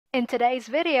In today's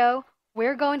video,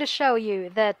 we're going to show you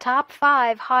the top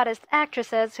 5 hottest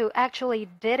actresses who actually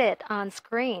did it on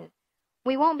screen.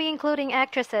 We won't be including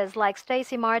actresses like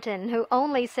Stacey Martin who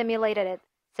only simulated it,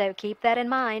 so keep that in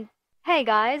mind. Hey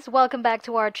guys, welcome back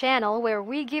to our channel where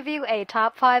we give you a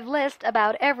top 5 list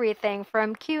about everything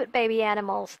from cute baby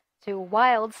animals to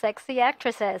wild sexy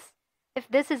actresses. If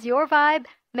this is your vibe,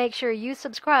 make sure you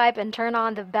subscribe and turn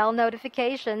on the bell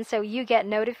notification so you get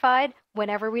notified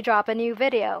whenever we drop a new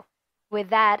video. With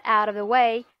that out of the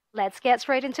way, let's get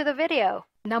straight into the video.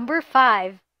 Number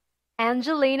 5.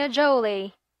 Angelina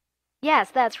Jolie.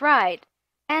 Yes, that's right.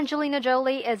 Angelina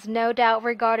Jolie is no doubt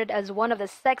regarded as one of the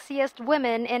sexiest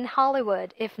women in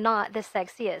Hollywood, if not the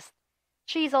sexiest.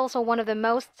 She's also one of the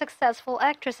most successful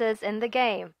actresses in the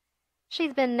game.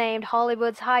 She's been named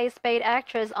Hollywood's highest paid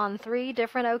actress on 3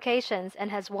 different occasions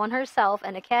and has won herself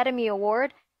an Academy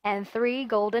Award and 3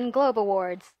 Golden Globe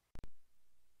Awards.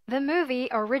 The movie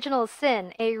Original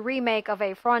Sin, a remake of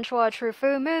a Francois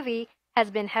Truffaut movie,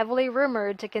 has been heavily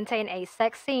rumored to contain a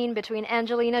sex scene between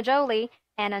Angelina Jolie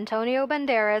and Antonio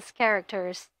Banderas'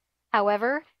 characters.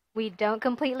 However, we don't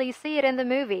completely see it in the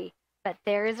movie, but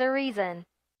there is a reason.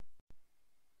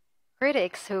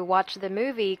 Critics who watched the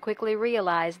movie quickly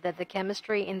realized that the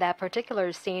chemistry in that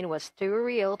particular scene was too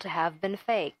real to have been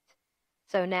faked.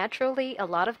 So naturally, a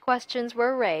lot of questions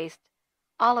were raised.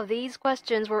 All of these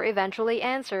questions were eventually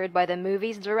answered by the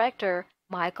movie's director,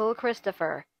 Michael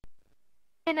Christopher.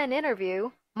 In an interview,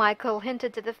 Michael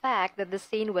hinted to the fact that the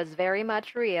scene was very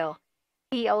much real.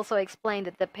 He also explained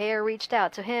that the pair reached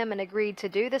out to him and agreed to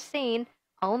do the scene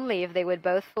only if they would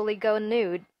both fully go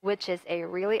nude, which is a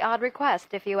really odd request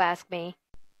if you ask me.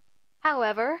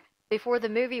 However, before the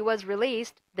movie was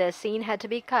released, the scene had to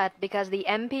be cut because the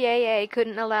MPAA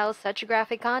couldn't allow such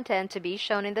graphic content to be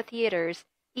shown in the theaters,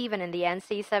 even in the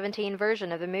NC-17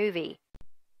 version of the movie.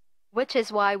 Which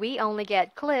is why we only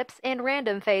get clips and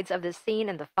random fades of the scene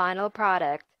in the final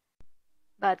product.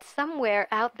 But somewhere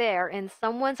out there in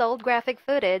someone's old graphic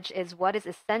footage is what is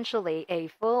essentially a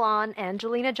full-on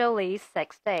Angelina Jolie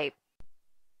sex tape.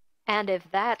 And if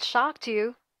that shocked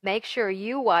you, make sure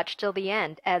you watch till the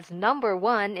end, as number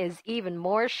 1 is even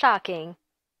more shocking.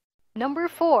 Number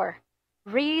 4.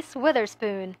 Reese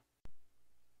Witherspoon.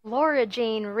 Laura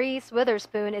Jean Reese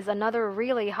Witherspoon is another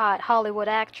really hot Hollywood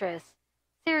actress.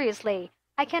 Seriously,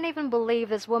 I can't even believe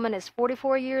this woman is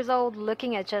 44 years old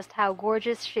looking at just how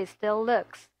gorgeous she still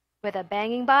looks, with a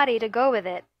banging body to go with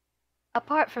it.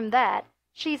 Apart from that,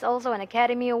 she's also an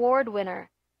Academy Award winner,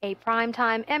 a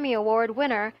Primetime Emmy Award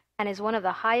winner, and is one of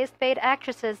the highest paid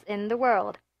actresses in the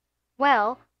world.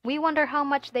 Well, we wonder how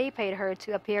much they paid her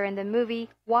to appear in the movie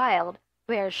Wild,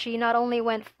 where she not only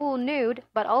went full nude,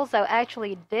 but also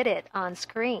actually did it on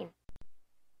screen.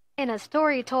 In a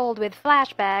story told with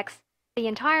flashbacks, the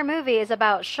entire movie is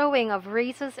about showing of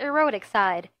Reese's erotic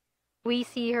side. We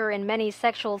see her in many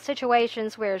sexual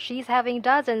situations where she's having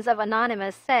dozens of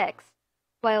anonymous sex.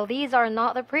 While these are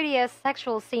not the prettiest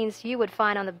sexual scenes you would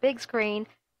find on the big screen,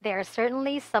 they are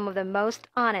certainly some of the most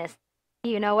honest.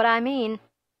 You know what I mean.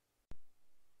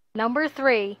 Number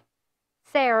 3.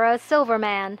 Sarah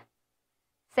Silverman.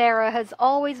 Sarah has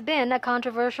always been a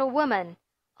controversial woman.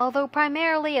 Although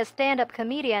primarily a stand-up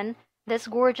comedian, this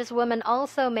gorgeous woman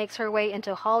also makes her way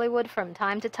into Hollywood from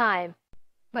time to time.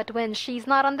 But when she's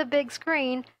not on the big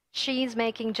screen, she's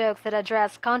making jokes that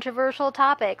address controversial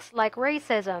topics like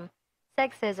racism,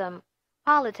 sexism,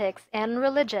 politics, and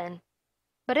religion.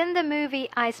 But in the movie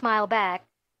I Smile Back,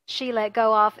 she let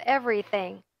go of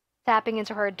everything, tapping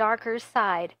into her darker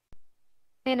side.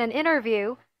 In an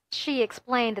interview, she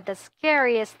explained that the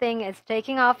scariest thing is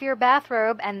taking off your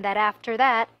bathrobe and that after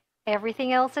that,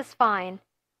 everything else is fine.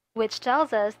 Which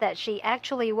tells us that she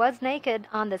actually was naked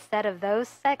on the set of those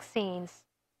sex scenes.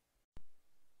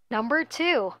 Number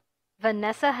 2.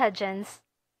 Vanessa Hudgens.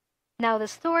 Now the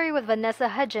story with Vanessa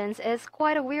Hudgens is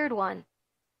quite a weird one.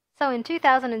 So in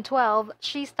 2012,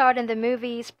 she starred in the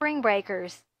movie Spring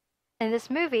Breakers. In this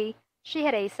movie, she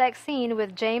had a sex scene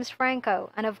with James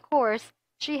Franco, and of course,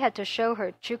 she had to show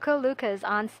her chukalukas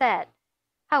on set.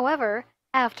 However,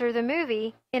 after the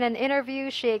movie, in an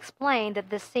interview she explained that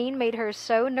the scene made her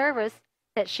so nervous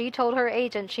that she told her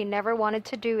agent she never wanted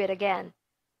to do it again.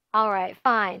 Alright,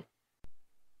 fine.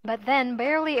 But then,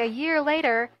 barely a year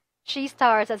later, she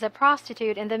stars as a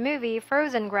prostitute in the movie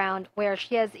Frozen Ground, where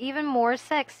she has even more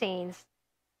sex scenes.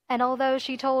 And although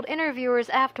she told interviewers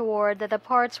afterward that the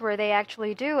parts where they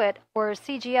actually do it were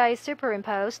CGI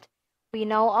superimposed, we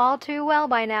know all too well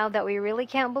by now that we really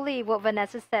can't believe what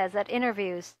Vanessa says at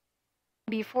interviews.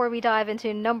 Before we dive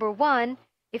into number 1,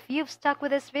 if you've stuck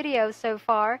with this video so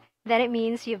far, then it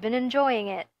means you've been enjoying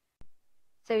it.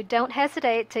 so don't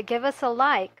hesitate to give us a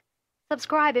like.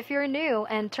 Subscribe if you're new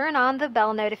and turn on the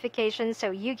bell notification so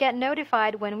you get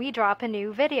notified when we drop a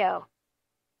new video.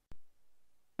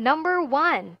 Number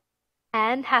 1.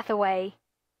 Anne Hathaway.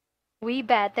 We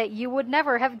bet that you would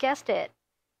never have guessed it.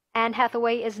 Anne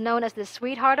Hathaway is known as the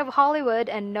sweetheart of Hollywood,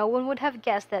 and no one would have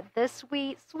guessed that this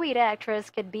sweet, sweet actress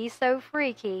could be so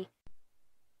freaky.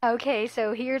 Okay,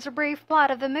 so here's a brief plot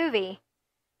of the movie.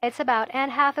 It's about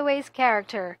Anne Hathaway's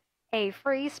character, a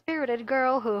free-spirited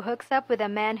girl who hooks up with a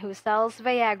man who sells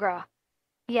Viagra.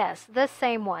 Yes, the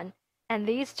same one. And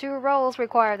these two roles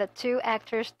require the two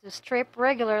actors to strip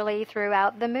regularly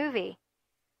throughout the movie.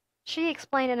 She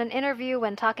explained in an interview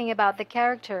when talking about the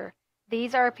character,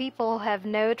 these are people who have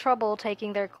no trouble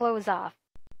taking their clothes off.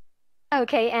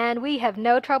 Okay, and we have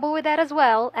no trouble with that as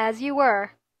well, as you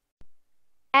were.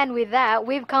 And with that,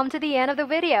 we've come to the end of the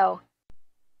video.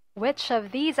 Which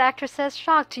of these actresses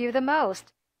shocked you the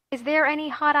most? Is there any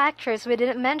hot actress we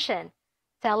didn't mention?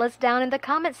 Tell us down in the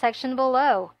comment section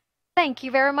below. Thank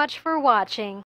you very much for watching.